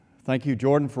Thank you,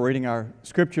 Jordan, for reading our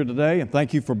scripture today, and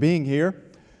thank you for being here.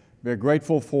 We're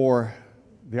grateful for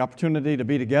the opportunity to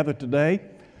be together today.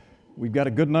 We've got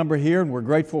a good number here, and we're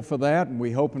grateful for that, and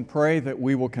we hope and pray that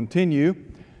we will continue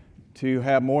to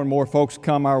have more and more folks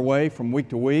come our way from week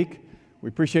to week. We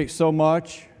appreciate so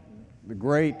much the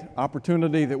great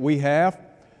opportunity that we have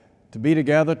to be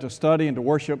together, to study, and to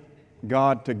worship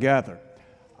God together.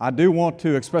 I do want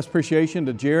to express appreciation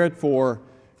to Jared for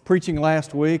preaching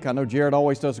last week. I know Jared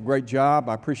always does a great job.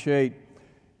 I appreciate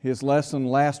his lesson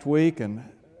last week and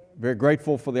very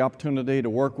grateful for the opportunity to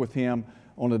work with him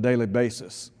on a daily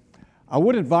basis. I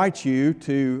would invite you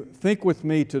to think with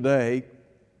me today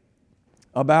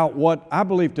about what I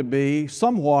believe to be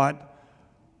somewhat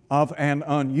of an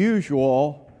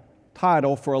unusual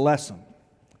title for a lesson.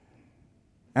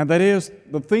 And that is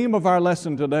the theme of our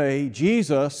lesson today: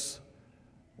 Jesus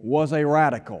was a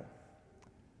radical.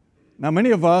 Now,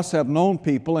 many of us have known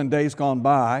people in days gone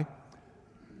by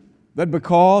that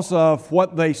because of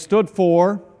what they stood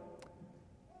for,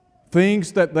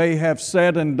 things that they have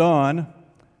said and done,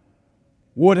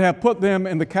 would have put them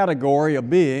in the category of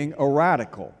being a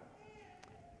radical.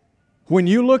 When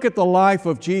you look at the life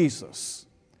of Jesus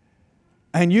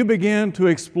and you begin to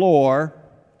explore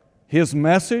His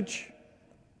message,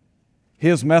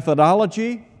 His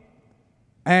methodology,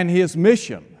 and His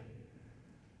mission,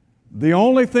 the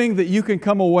only thing that you can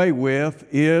come away with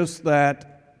is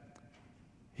that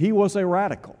He was a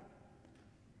radical.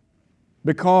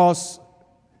 Because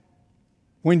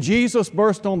when Jesus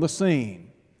burst on the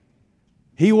scene,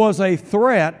 He was a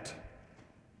threat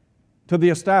to the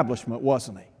establishment,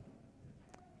 wasn't He?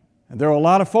 And there were a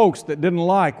lot of folks that didn't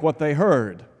like what they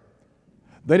heard.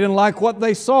 They didn't like what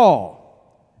they saw.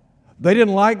 They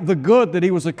didn't like the good that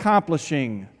He was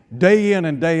accomplishing day in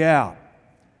and day out.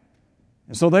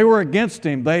 And so they were against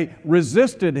Him. They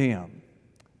resisted Him.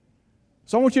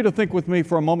 So I want you to think with me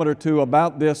for a moment or two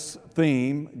about this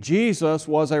theme. Jesus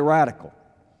was a radical.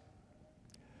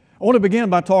 I want to begin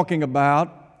by talking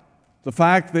about the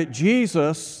fact that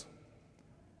Jesus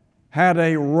had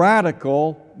a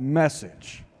radical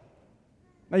message.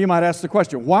 Now you might ask the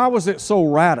question, why was it so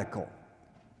radical?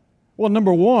 Well,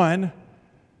 number one,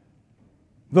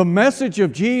 the message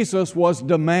of Jesus was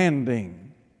demanding.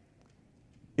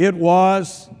 It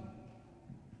was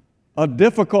a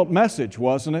difficult message,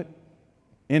 wasn't it,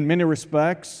 in many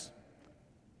respects?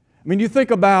 I mean, you think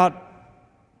about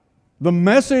the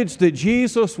message that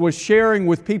Jesus was sharing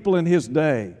with people in His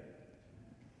day.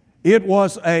 It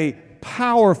was a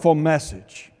powerful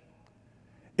message.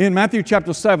 In Matthew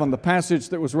chapter 7, the passage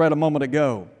that was read a moment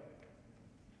ago,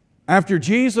 after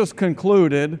Jesus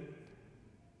concluded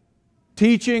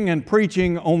teaching and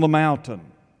preaching on the mountain,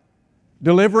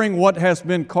 delivering what has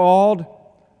been called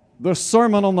the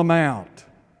Sermon on the Mount,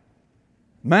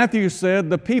 Matthew said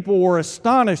the people were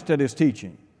astonished at His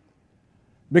teaching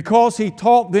because He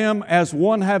taught them as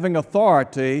one having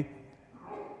authority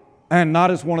and not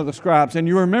as one of the scribes. And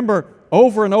you remember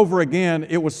over and over again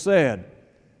it was said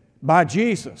by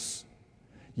Jesus,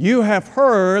 "You have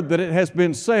heard that it has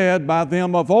been said by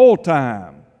them of old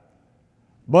time,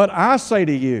 but I say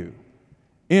to you,"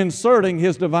 inserting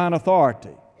His divine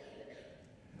authority.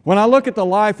 When I look at the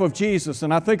life of Jesus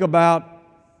and I think about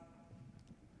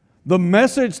the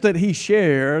message that He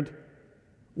shared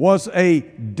was a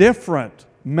different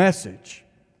message.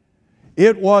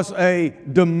 It was a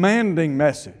demanding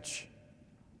message.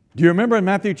 Do you remember in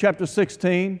Matthew chapter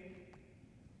 16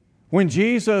 when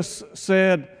Jesus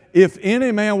said, "If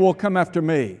any man will come after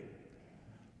me,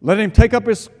 let him take up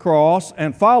his cross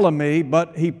and follow me,"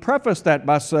 but He prefaced that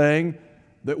by saying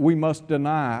that we must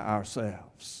deny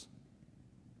ourselves.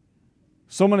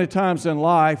 So many times in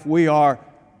life we are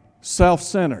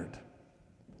self-centered,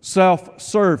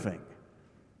 self-serving.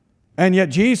 And yet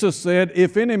Jesus said,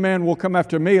 "If any man will come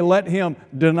after me, let him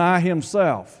deny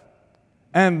himself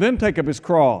and then take up his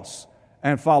cross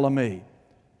and follow me."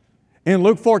 In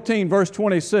Luke 14, verse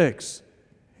 26,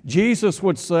 Jesus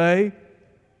would say,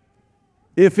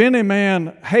 "If any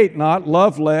man hate not,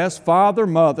 love less, father,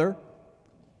 mother,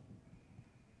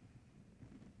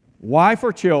 wife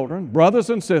or children, brothers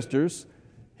and sisters,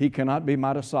 he cannot be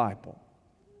my disciple."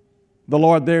 The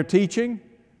Lord there teaching,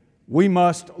 we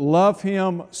must love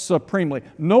Him supremely.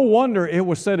 No wonder it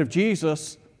was said of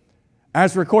Jesus,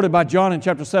 as recorded by John in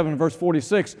chapter 7, verse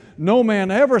 46, "No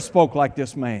man ever spoke like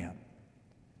this man."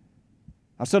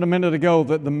 I said a minute ago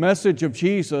that the message of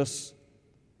Jesus,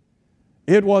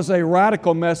 it was a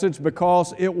radical message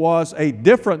because it was a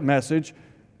different message.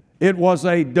 It was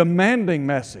a demanding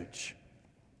message.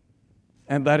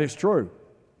 And that is true.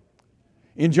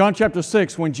 In John chapter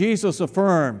 6, when Jesus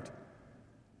affirmed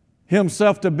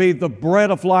Himself to be the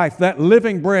bread of life, that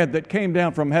living bread that came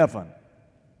down from heaven.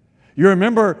 You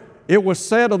remember, it was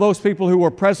said of those people who were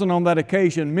present on that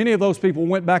occasion, many of those people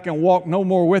went back and walked no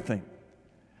more with Him.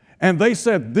 And they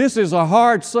said, this is a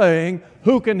hard saying.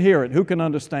 Who can hear it? Who can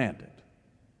understand it?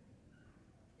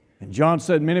 And John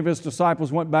said many of His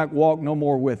disciples went back, walked no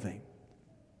more with Him.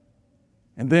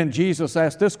 And then Jesus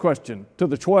asked this question to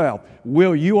the 12,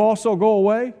 will you also go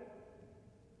away?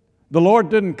 The Lord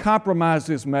didn't compromise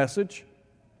His message.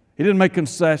 He didn't make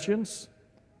concessions.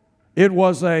 It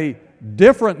was a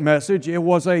different message. It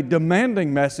was a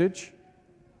demanding message.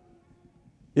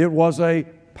 It was a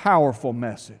powerful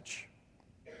message.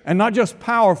 And not just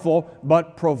powerful,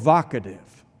 but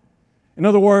provocative. In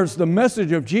other words, the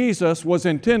message of Jesus was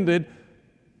intended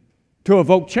to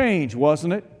evoke change,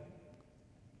 wasn't it?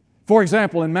 For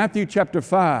example, in Matthew chapter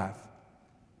 5,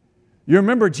 you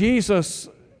remember Jesus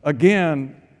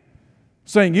again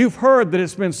saying, you've heard that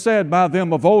it's been said by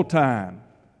them of old time,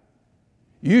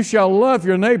 you shall love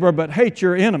your neighbor but hate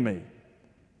your enemy.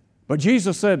 But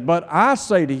Jesus said, but I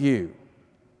say to you,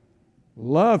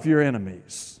 love your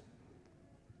enemies.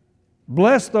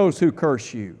 Bless those who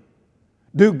curse you.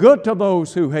 Do good to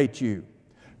those who hate you.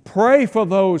 Pray for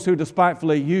those who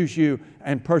despitefully use you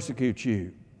and persecute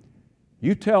you.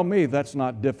 You tell me that's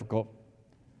not difficult.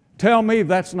 Tell me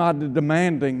that's not a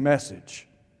demanding message.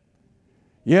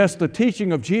 Yes, the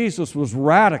teaching of Jesus was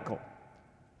radical,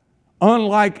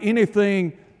 unlike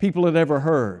anything people had ever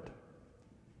heard.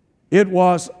 It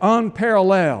was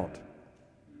unparalleled.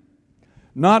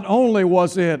 Not only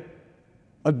was it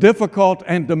a difficult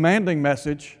and demanding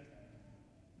message,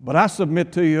 but I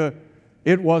submit to you,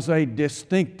 it was a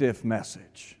distinctive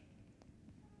message.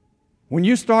 When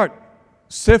you start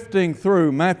sifting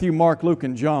through Matthew, Mark, Luke,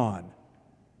 and John,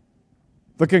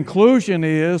 the conclusion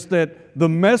is that the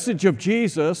message of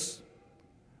Jesus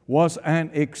was an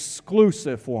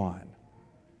exclusive one.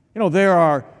 You know, there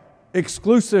are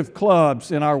exclusive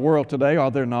clubs in our world today, are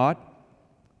there not?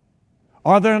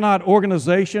 Are there not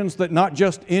organizations that not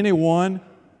just anyone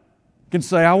can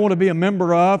say, I want to be a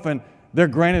member of, and they're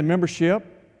granted membership?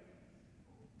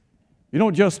 You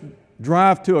don't just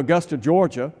drive to Augusta,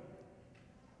 Georgia,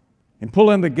 and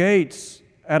pull in the gates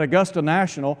at Augusta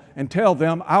National and tell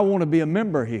them, I want to be a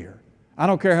member here. I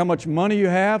don't care how much money you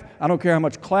have. I don't care how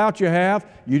much clout you have.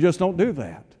 You just don't do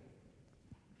that.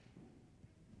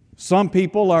 Some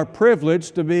people are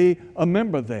privileged to be a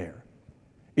member there.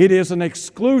 It is an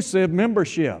exclusive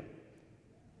membership.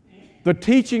 The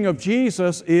teaching of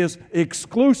Jesus is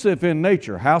exclusive in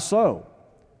nature. How so?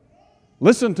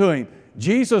 Listen to Him.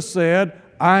 Jesus said,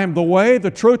 I am the way,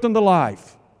 the truth, and the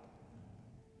life.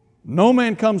 No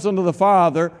man comes unto the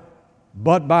Father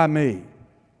but by me.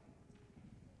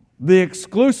 The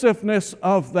exclusiveness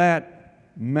of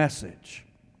that message.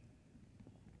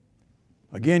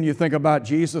 Again, you think about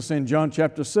Jesus in John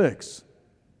chapter 6.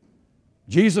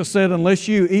 Jesus said, unless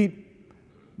you eat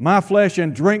my flesh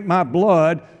and drink my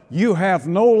blood, you have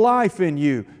no life in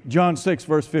you. John 6,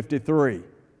 verse 53.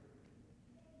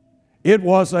 It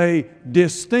was a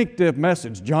distinctive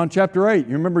message. John chapter 8,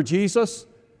 you remember Jesus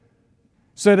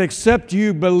said, except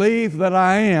you believe that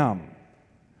I am.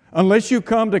 Unless you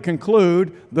come to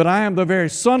conclude that I am the very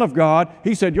Son of God,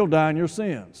 He said, you'll die in your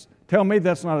sins. Tell me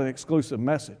that's not an exclusive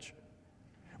message.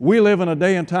 We live in a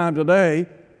day and time today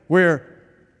where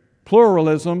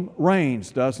pluralism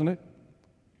reigns, doesn't it?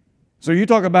 So you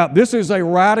talk about this is a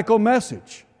radical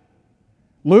message.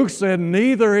 Luke said,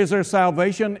 neither is there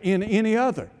salvation in any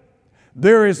other.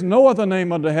 There is no other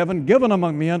name under heaven given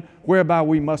among men whereby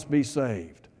we must be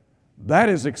saved. That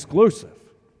is exclusive.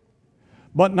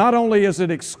 But not only is it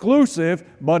exclusive,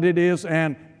 but it is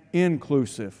an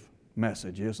inclusive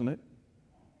message, isn't it?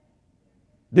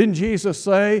 Didn't Jesus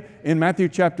say in Matthew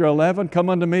chapter 11, come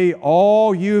unto me,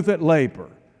 all you that labor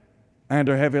and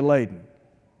are heavy laden?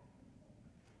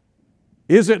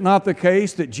 Is it not the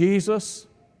case that Jesus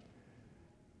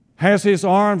has His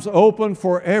arms open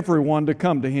for everyone to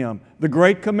come to Him? The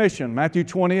Great Commission, Matthew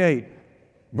 28,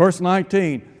 verse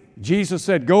 19, Jesus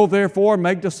said, go therefore and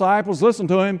make disciples, listen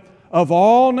to Him, of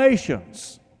all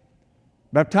nations,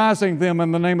 baptizing them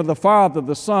in the name of the Father,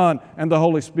 the Son, and the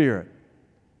Holy Spirit.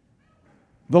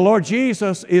 The Lord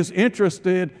Jesus is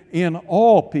interested in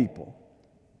all people.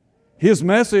 His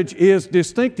message is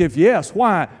distinctive, yes.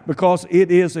 Why? Because it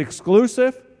is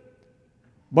exclusive,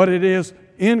 but it is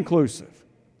inclusive.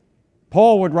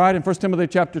 Paul would write in 1 Timothy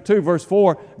chapter 2, verse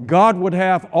 4, God would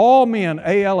have all men,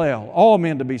 A-L-L, all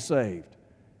men to be saved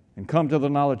and come to the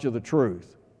knowledge of the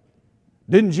truth.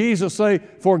 Didn't Jesus say,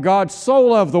 for God so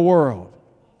loved the world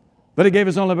but He gave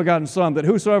His only begotten Son, that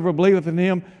whosoever believeth in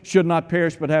Him should not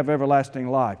perish but have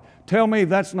everlasting life. Tell me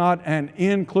that's not an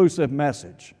inclusive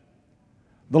message.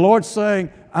 The Lord's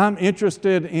saying, I'm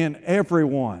interested in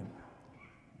everyone.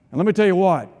 And let me tell you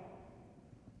what,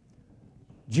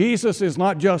 Jesus is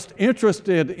not just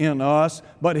interested in us,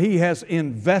 but He has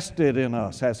invested in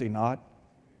us, has He not?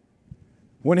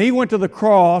 When He went to the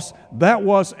cross, that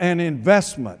was an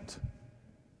investment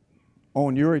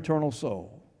on your eternal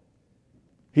soul.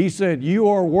 He said, you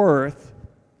are worth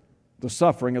the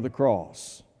suffering of the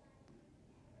cross.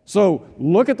 So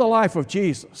look at the life of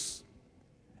Jesus.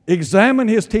 Examine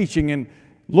His teaching and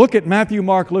look at Matthew,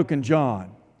 Mark, Luke, and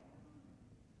John.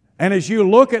 And as you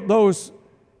look at those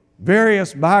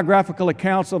various biographical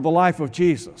accounts of the life of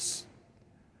Jesus,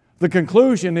 the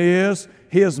conclusion is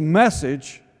His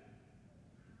message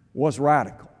was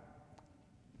radical.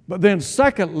 But then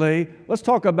secondly, let's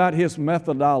talk about His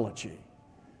methodology.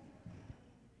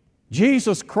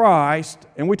 Jesus Christ,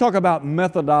 and we talk about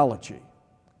methodology.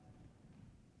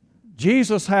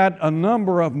 Jesus had a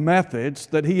number of methods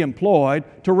that He employed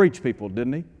to reach people,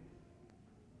 didn't He?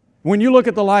 When you look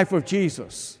at the life of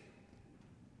Jesus,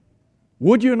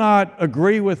 would you not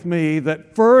agree with me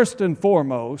that first and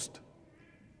foremost,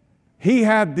 He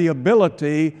had the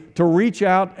ability to reach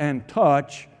out and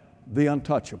touch the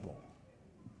untouchable?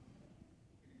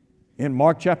 In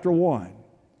Mark chapter 1,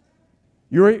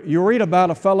 you read about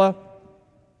a fellow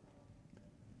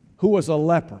who was a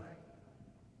leper.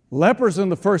 Lepers in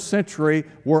the first century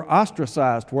were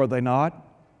ostracized, were they not?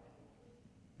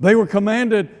 They were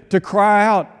commanded to cry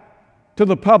out to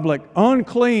the public,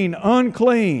 unclean,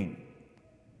 unclean.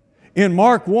 In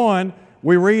Mark 1,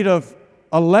 we read of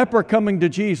a leper coming to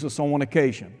Jesus on one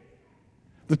occasion.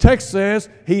 The text says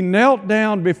he knelt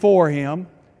down before Him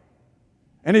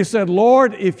and he said,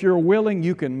 Lord, if you're willing,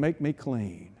 you can make me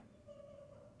clean.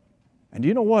 And do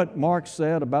you know what Mark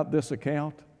said about this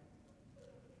account?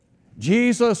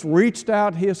 Jesus reached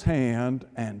out His hand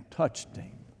and touched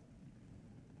him.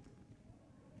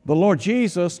 The Lord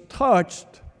Jesus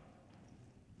touched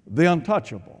the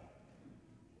untouchable.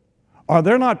 Are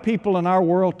there not people in our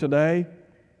world today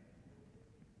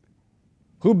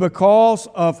who, because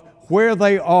of where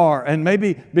they are and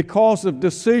maybe because of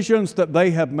decisions that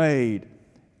they have made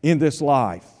in this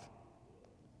life,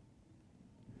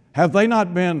 have they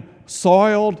not been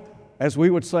soiled, as we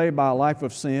would say, by a life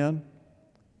of sin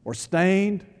or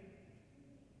stained?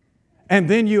 And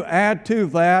then you add to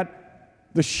that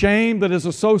the shame that is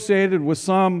associated with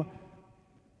some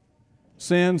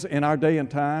sins in our day and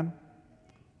time.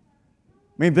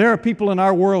 I mean, there are people in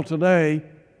our world today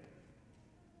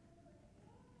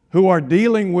who are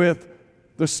dealing with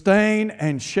the stain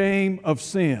and shame of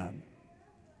sin.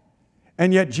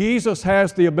 And yet Jesus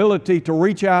has the ability to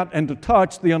reach out and to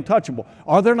touch the untouchable.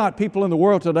 Are there not people in the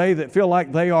world today that feel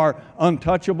like they are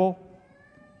untouchable?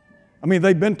 I mean,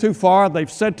 they've been too far,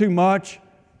 they've said too much,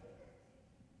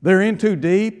 they're in too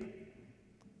deep.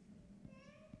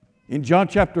 In John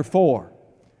chapter 4,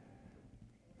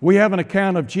 we have an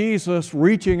account of Jesus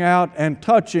reaching out and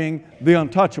touching the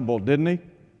untouchable, didn't He?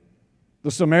 The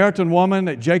Samaritan woman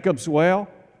at Jacob's well.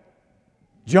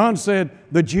 John said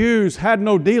the Jews had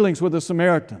no dealings with the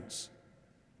Samaritans.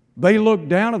 They looked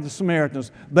down at the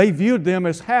Samaritans. They viewed them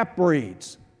as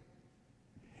half-breeds.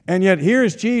 And yet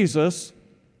here's Jesus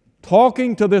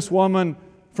talking to this woman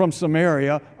from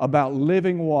Samaria about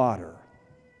living water.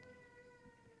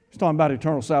 He's talking about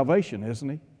eternal salvation, isn't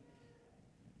He?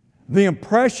 The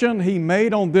impression He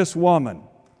made on this woman,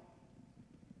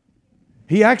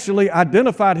 He actually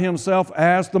identified Himself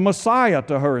as the Messiah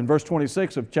to her in verse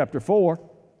 26 of chapter 4.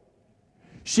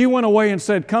 She went away and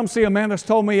said, come see a man that's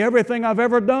told me everything I've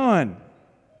ever done.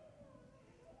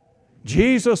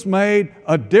 Jesus made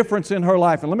a difference in her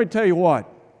life. And let me tell you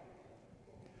what,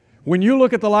 when you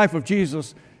look at the life of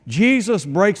Jesus, Jesus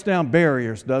breaks down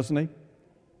barriers, doesn't He?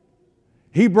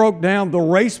 He broke down the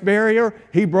race barrier.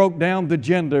 He broke down the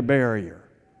gender barrier.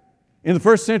 In the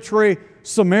first century,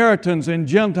 Samaritans and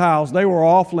Gentiles, they were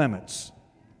off limits.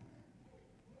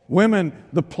 Women,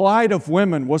 the plight of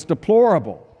women was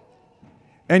deplorable.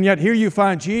 And yet here you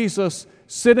find Jesus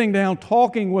sitting down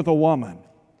talking with a woman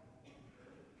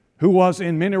who was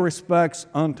in many respects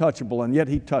untouchable, and yet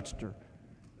He touched her.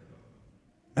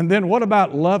 And then what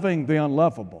about loving the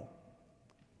unlovable?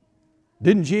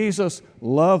 Didn't Jesus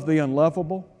love the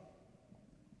unlovable?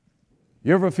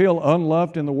 You ever feel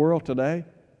unloved in the world today?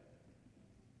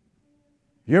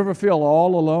 You ever feel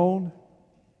all alone?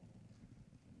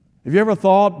 Have you ever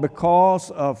thought,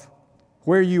 because of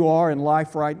where you are in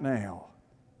life right now,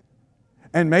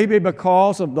 and maybe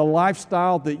because of the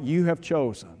lifestyle that you have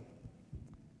chosen,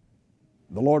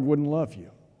 the Lord wouldn't love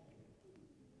you?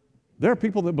 There are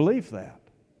people that believe that.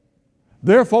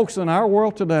 There are folks in our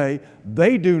world today,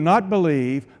 they do not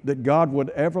believe that God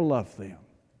would ever love them.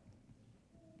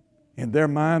 In their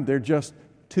mind, they're just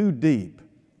too deep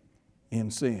in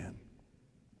sin.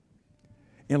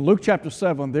 In Luke chapter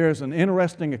 7, there's an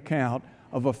interesting account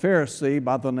of a Pharisee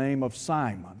by the name of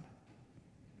Simon.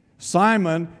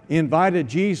 Simon invited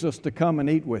Jesus to come and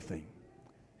eat with him.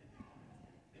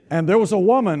 And there was a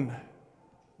woman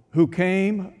who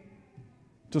came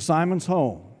to Simon's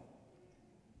home.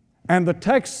 And the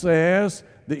text says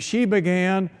that she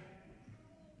began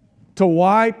to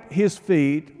wipe his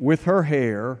feet with her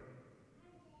hair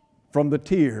from the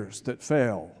tears that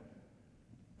fell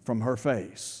from her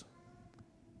face.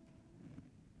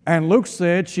 And Luke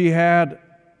said she had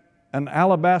an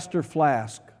alabaster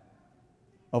flask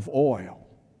of oil.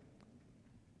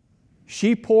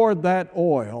 She poured that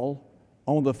oil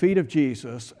on the feet of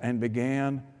Jesus and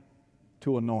began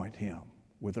to anoint him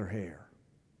with her hair.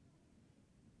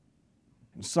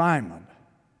 And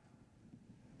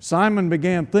Simon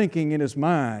began thinking in his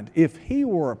mind, if he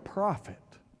were a prophet,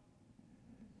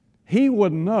 he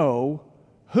would know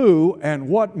who and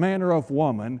what manner of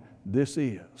woman this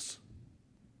is,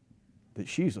 that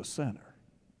she's a sinner.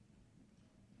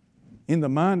 In the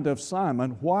mind of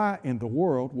Simon, why in the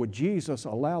world would Jesus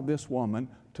allow this woman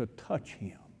to touch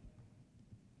him?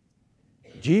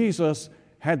 Jesus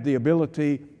had the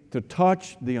ability to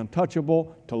touch the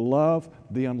untouchable, to love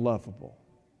the unlovable.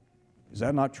 Is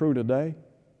that not true today?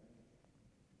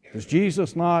 Does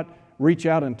Jesus not reach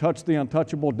out and touch the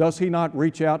untouchable? Does He not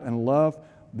reach out and love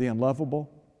the unlovable?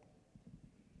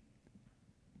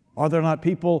 Are there not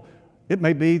people, it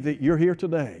may be that you're here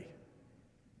today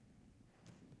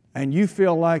and you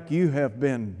feel like you have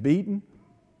been beaten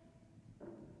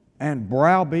and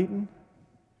browbeaten.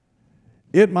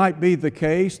 It might be the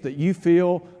case that you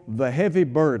feel the heavy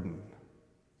burden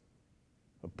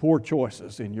of poor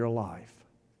choices in your life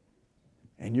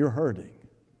and you're hurting.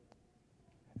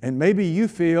 And maybe you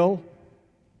feel,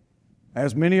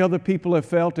 as many other people have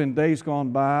felt in days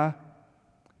gone by,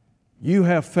 you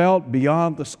have felt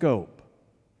beyond the scope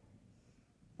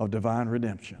of divine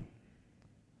redemption.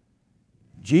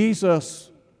 Jesus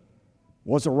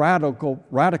was a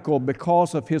radical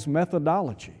because of His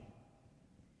methodology.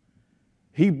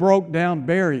 He broke down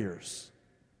barriers.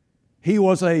 He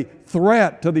was a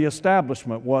threat to the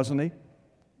establishment, wasn't He?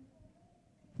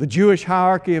 The Jewish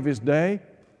hierarchy of His day.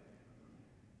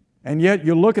 And yet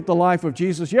you look at the life of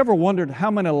Jesus, you ever wondered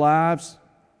how many lives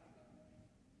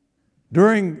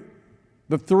during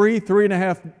the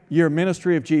 3.5 year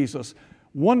ministry of Jesus,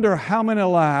 wonder how many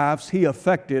lives He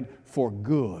affected for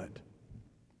good.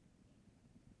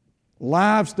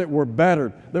 Lives that were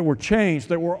bettered, that were changed,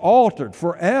 that were altered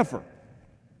forever.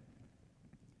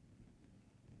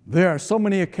 There are so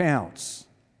many accounts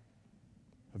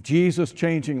of Jesus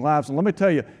changing lives. And let me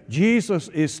tell you, Jesus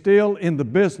is still in the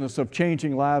business of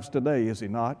changing lives today, is He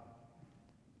not?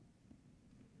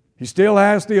 He still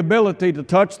has the ability to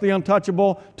touch the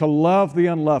untouchable, to love the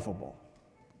unlovable.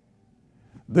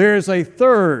 There's a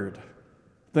third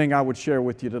thing I would share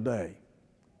with you today.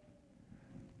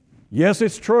 Yes,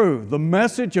 it's true. The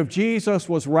message of Jesus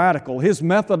was radical. His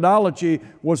methodology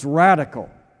was radical.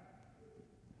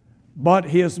 But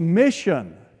His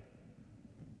mission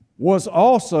was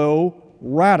also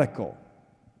radical.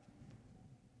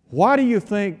 Why do you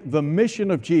think the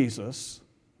mission of Jesus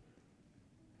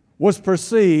was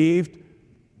perceived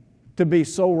to be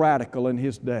so radical in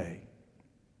His day?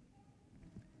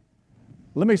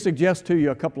 Let me suggest to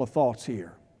you a couple of thoughts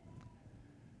here.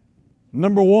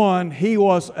 Number one, He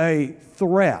was a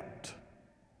threat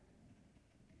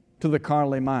to the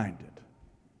carnally minded.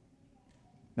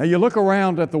 Now you look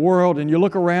around at the world and you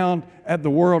look around at the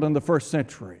world in the first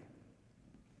century.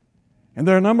 And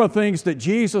there are a number of things that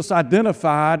Jesus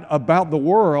identified about the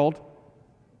world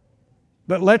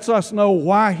that lets us know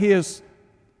why His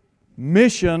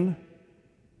mission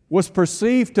was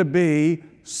perceived to be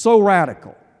so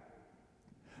radical.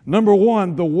 Number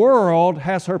one, the world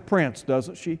has her prince,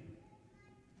 doesn't she?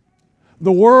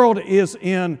 The world is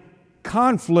in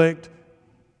conflict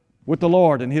with the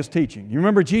Lord and His teaching. You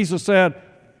remember Jesus said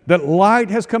that light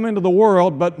has come into the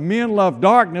world, but men love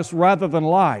darkness rather than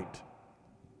light.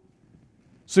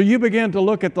 So you begin to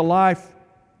look at the life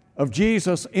of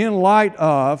Jesus in light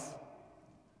of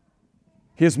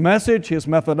His message, His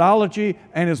methodology,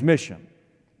 and His mission.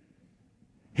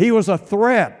 He was a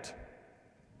threat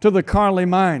to the carnally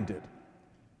minded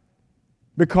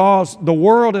because the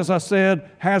world, as I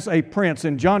said, has a prince.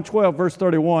 In John 12, verse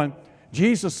 31,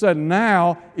 Jesus said,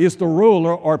 "Now is the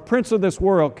ruler or prince of this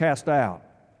world cast out."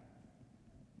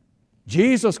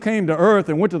 Jesus came to earth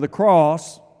and went to the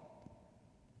cross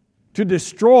to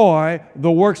destroy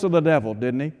the works of the devil,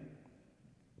 didn't He?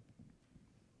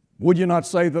 Would you not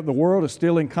say that the world is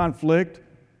still in conflict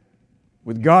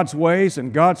with God's ways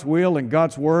and God's will and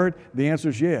God's Word? The answer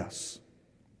is yes.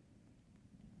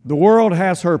 The world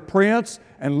has her prince,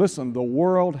 and listen, the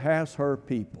world has her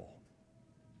people.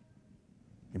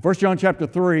 In 1 John chapter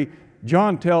 3,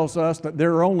 John tells us that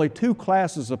there are only two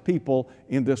classes of people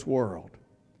in this world.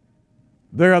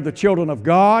 There are the children of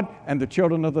God and the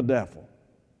children of the devil.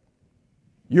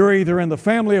 You're either in the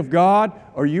family of God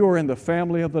or you are in the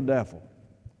family of the devil.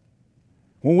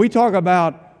 When we talk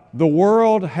about the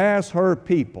world has her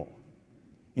people,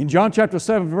 in John chapter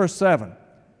 7, verse 7,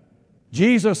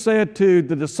 Jesus said to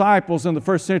the disciples in the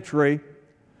first century,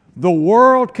 "The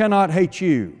world cannot hate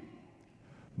you,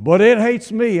 but it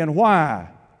hates me." And why?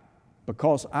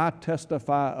 Because I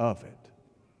testify of it,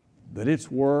 that its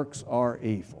works are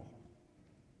evil.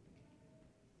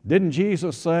 Didn't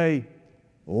Jesus say,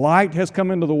 "Light has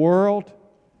come into the world,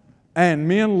 and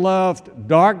men loved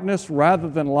darkness rather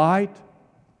than light"?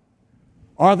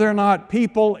 Are there not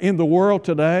people in the world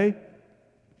today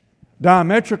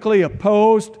diametrically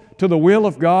opposed to the will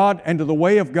of God and to the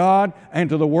way of God and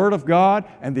to the Word of God?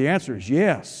 And the answer is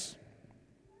yes.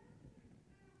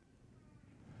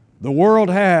 The world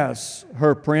has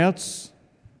her prince,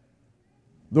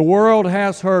 the world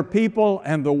has her people,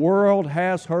 and the world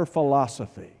has her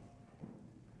philosophy.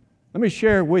 Let me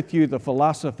share with you the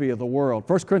philosophy of the world.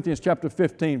 1 Corinthians chapter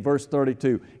 15, verse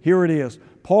 32. Here it is.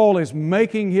 Paul is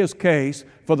making his case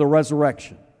for the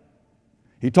resurrection.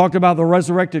 He talked about the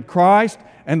resurrected Christ,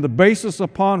 and the basis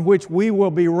upon which we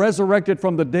will be resurrected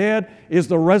from the dead is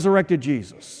the resurrected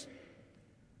Jesus.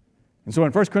 And so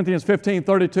in 1 Corinthians 15,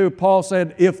 32, Paul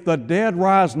said, "If the dead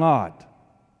rise not,"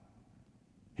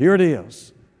 here it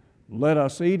is, "let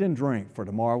us eat and drink, for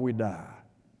tomorrow we die."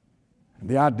 And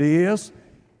the idea is,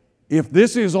 if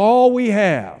this is all we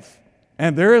have,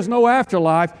 and there is no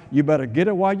afterlife, you better get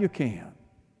it while you can.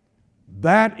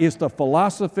 That is the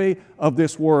philosophy of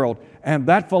this world, and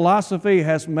that philosophy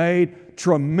has made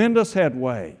tremendous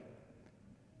headway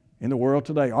in the world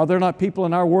today. Are there not people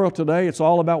in our world today, it's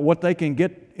all about what they can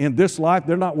get in this life?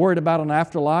 They're not worried about an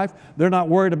afterlife. They're not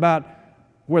worried about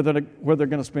where they're going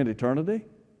to spend eternity.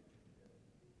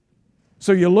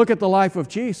 So you look at the life of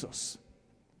Jesus.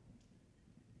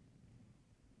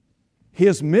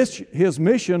 His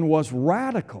mission was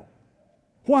radical.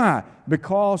 Why?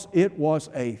 Because it was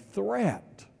a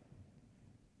threat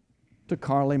to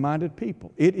carnally minded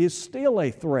people. It is still a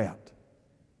threat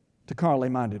to carnally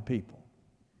minded people.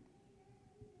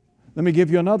 Let me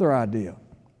give you another idea.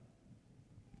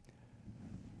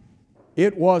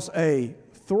 It was a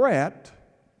threat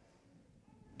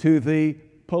to the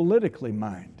politically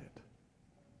minded.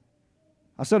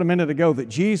 I said a minute ago that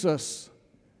Jesus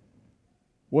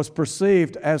was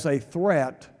perceived as a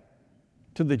threat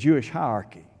to the Jewish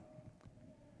hierarchy.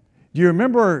 Do you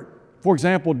remember, for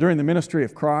example, during the ministry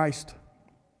of Christ?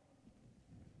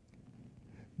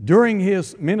 During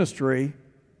His ministry,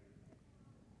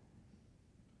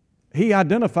 He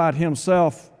identified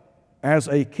Himself as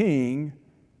a king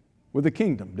with a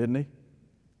kingdom, didn't He?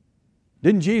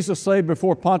 Didn't Jesus say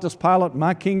before Pontius Pilate,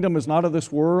 "My kingdom is not of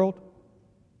this world"?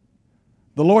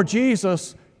 The Lord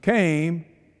Jesus came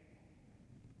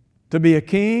to be a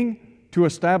king, to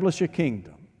establish a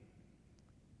kingdom.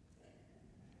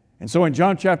 And so in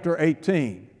John chapter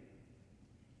 18,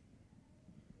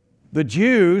 the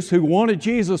Jews who wanted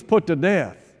Jesus put to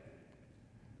death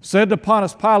said to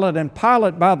Pontius Pilate, and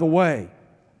Pilate, by the way,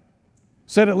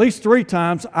 said at least 3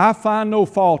 times, "I find no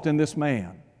fault in this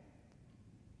man."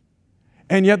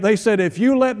 And yet they said, "If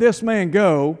you let this man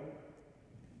go,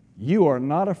 you are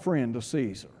not a friend to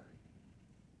Caesar."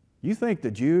 You think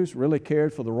the Jews really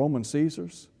cared for the Roman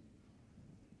Caesars?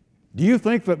 Do you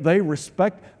think that they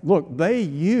respect? Look, they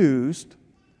used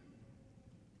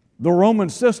the Roman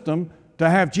system to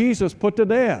have Jesus put to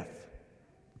death.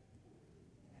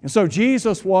 And so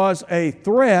Jesus was a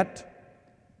threat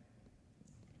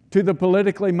to the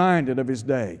politically minded of His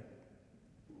day.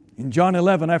 In John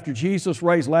 11, after Jesus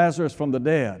raised Lazarus from the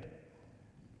dead,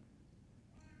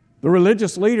 the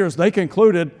religious leaders, they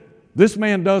concluded, this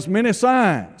man does many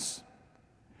signs.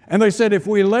 And they said, if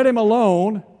we let him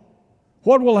alone,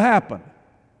 what will happen?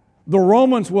 The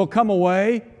Romans will come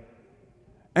away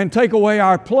and take away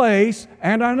our place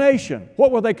and our nation.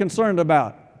 What were they concerned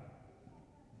about?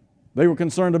 They were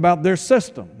concerned about their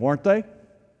system, weren't they?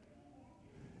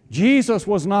 Jesus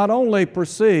was not only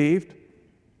perceived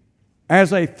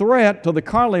as a threat to the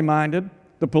carnally minded,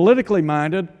 the politically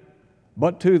minded,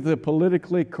 but to the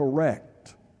politically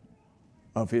correct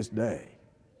of His day.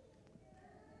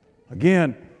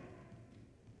 Again,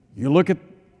 you look at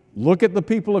Look at the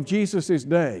people of Jesus'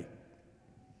 day.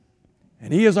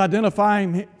 And he is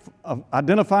identifying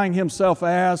himself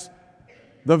as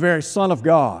the very Son of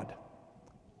God.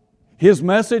 His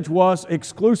message was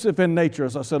exclusive in nature,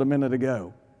 as I said a minute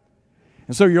ago.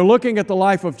 And so you're looking at the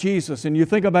life of Jesus and you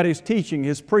think about his teaching,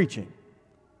 his preaching.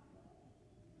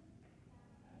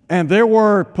 And there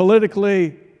were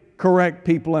politically correct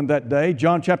people in that day.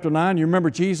 John chapter 9, you remember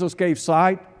Jesus gave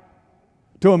sight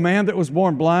to a man that was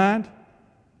born blind.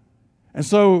 And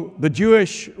so the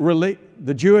Jewish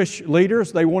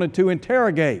leaders, they wanted to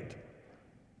interrogate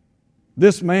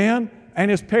this man and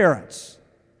his parents.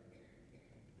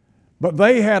 But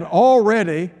they had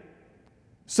already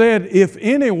said, if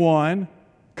anyone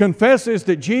confesses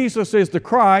that Jesus is the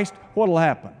Christ, what will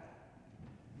happen?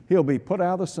 He'll be put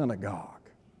out of the synagogue.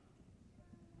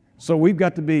 So we've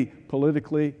got to be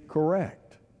politically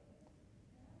correct.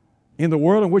 In the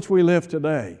world in which we live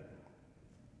today,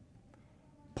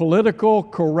 political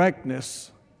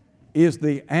correctness is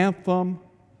the anthem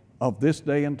of this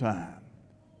day and time.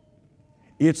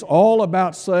 It's all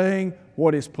about saying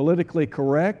what is politically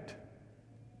correct.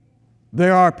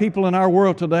 There are people in our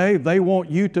world today, they want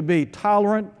you to be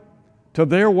tolerant to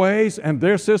their ways and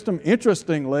their system.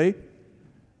 Interestingly,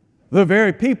 the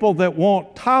very people that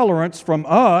want tolerance from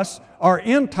us are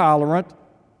intolerant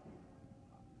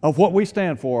of what we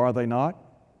stand for, are they not?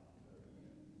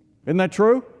 Isn't that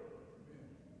true?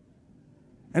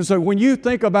 And so when you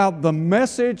think about the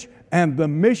message and the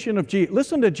mission of Jesus,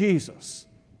 listen to Jesus.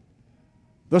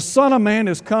 The Son of Man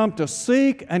has come to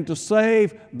seek and to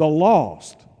save the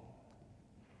lost.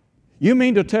 You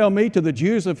mean to tell me, to the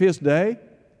Jews of his day,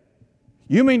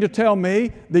 you mean to tell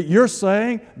me that you're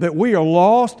saying that we are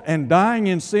lost and dying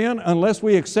in sin unless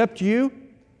we accept you?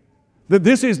 That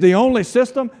this is the only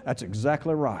system? That's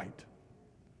exactly right.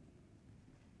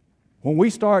 When we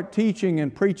start teaching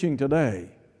and preaching today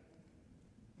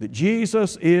that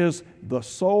Jesus is the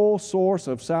sole source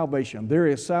of salvation, there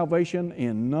is salvation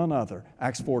in none other,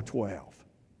 Acts 4:12.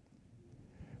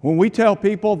 When we tell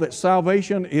people that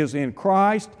salvation is in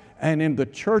Christ and in the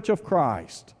church of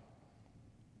Christ,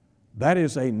 that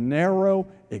is a narrow,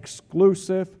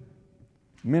 exclusive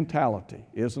mentality,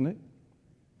 isn't it?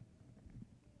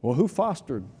 Well, who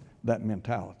fostered that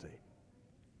mentality?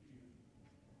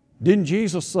 Didn't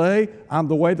Jesus say, I'm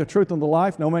the way, the truth, and the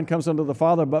life? No man comes unto the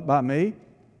Father but by me.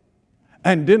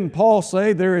 And didn't Paul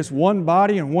say there is one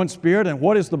body and one spirit? And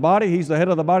what is the body? He's the head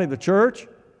of the body, the church.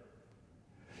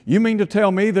 You mean to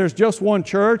tell me there's just one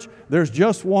church, there's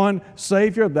just one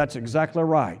Savior? That's exactly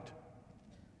right.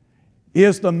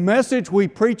 Is the message we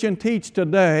preach and teach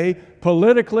today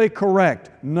politically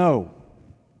correct? No.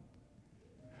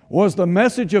 Was the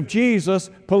message of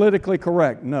Jesus politically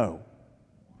correct? No.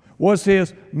 Was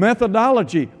his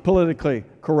methodology politically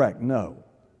correct? No.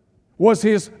 Was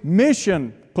his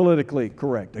mission politically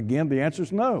correct? Again, the answer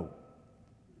is no.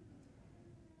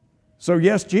 So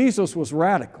yes, Jesus was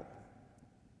radical.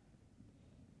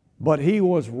 But he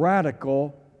was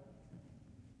radical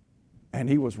and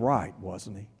he was right,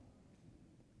 wasn't he?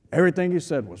 Everything he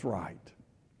said was right.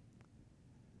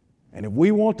 And if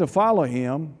we want to follow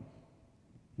him,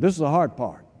 this is the hard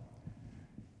part.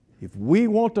 If we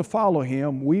want to follow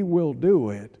him, we will do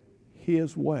it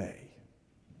his way,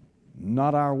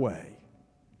 not our way.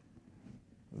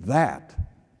 That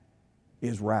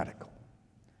is radical.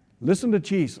 Listen to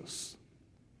Jesus.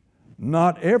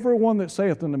 Not everyone that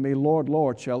saith unto me, Lord,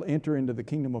 Lord, shall enter into the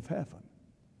kingdom of heaven,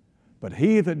 but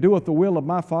he that doeth the will of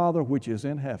my Father which is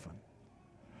in heaven.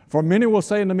 For many will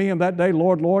say unto me in that day,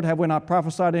 Lord, Lord, have we not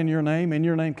prophesied in your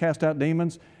name cast out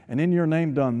demons, and in your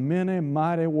name done many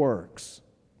mighty works?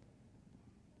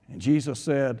 And Jesus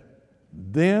said,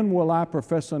 then will I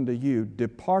profess unto you,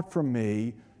 depart from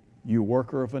me, you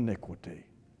worker of iniquity.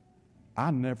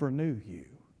 I never knew you.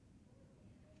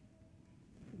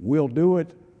 We'll do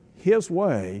it his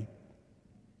way,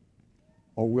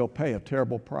 or we'll pay a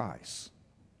terrible price.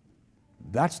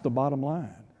 That's the bottom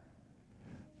line.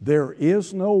 There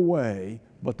is no way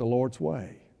but the Lord's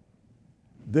way.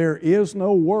 There is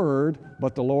no word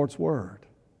but the Lord's word.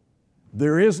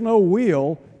 There is no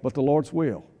will but the Lord's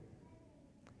will.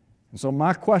 And so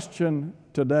my question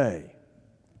today,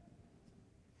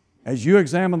 as you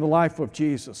examine the life of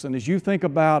Jesus and as you think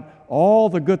about all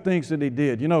the good things that he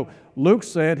did, you know, Luke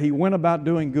said he went about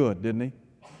doing good, didn't he?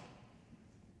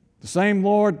 The same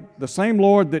Lord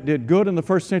that did good in the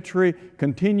first century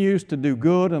continues to do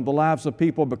good in the lives of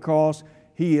people because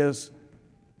He is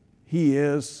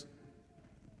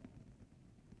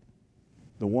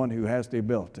the one who has the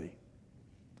ability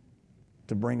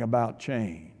to bring about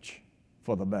change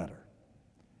for the better.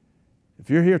 If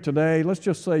you're here today, let's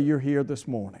just say you're here this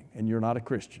morning and you're not a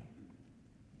Christian.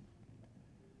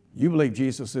 You believe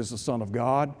Jesus is the Son of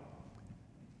God,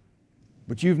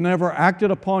 but you've never acted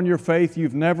upon your faith.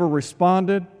 You've never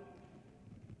responded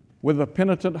with a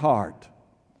penitent heart,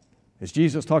 as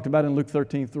Jesus talked about in Luke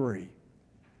 13:3.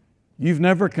 You've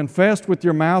never confessed with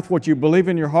your mouth what you believe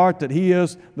in your heart, that He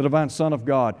is the divine Son of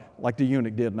God, like the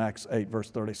eunuch did in Acts 8,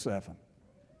 verse 37.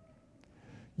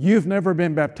 You've never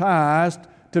been baptized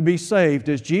to be saved,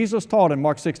 as Jesus taught in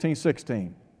Mark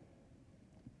 16:16.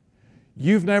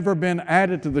 You've never been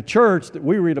added to the church that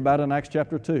we read about in Acts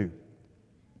chapter 2,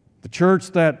 the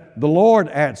church that the Lord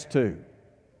adds to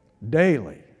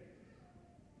daily.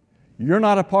 You're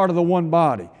not a part of the one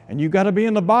body, and you've got to be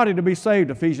in the body to be saved,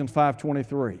 Ephesians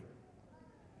 5:23.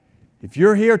 If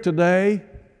you're here today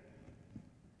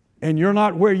and you're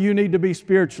not where you need to be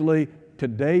spiritually,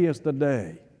 today is the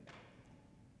day.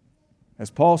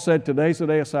 As Paul said, today's the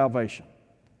day of salvation.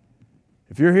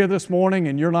 If you're here this morning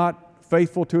and you're not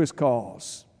faithful to His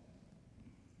cause,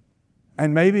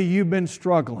 and maybe you've been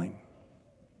struggling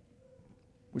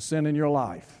with sin in your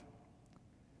life,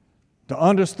 to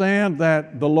understand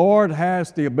that the Lord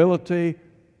has the ability,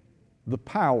 the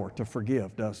power to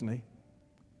forgive, doesn't He?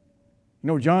 You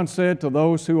know, John said to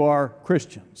those who are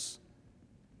Christians,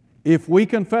 if we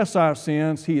confess our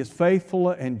sins, He is faithful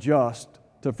and just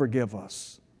to forgive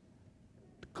us,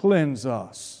 to cleanse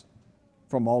us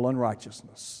from all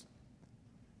unrighteousness.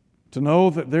 To know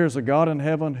that there's a God in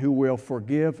heaven who will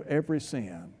forgive every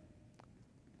sin,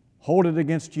 hold it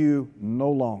against you no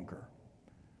longer.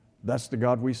 That's the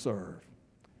God we serve.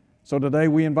 So today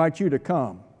we invite you to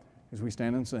come as we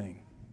stand and sing.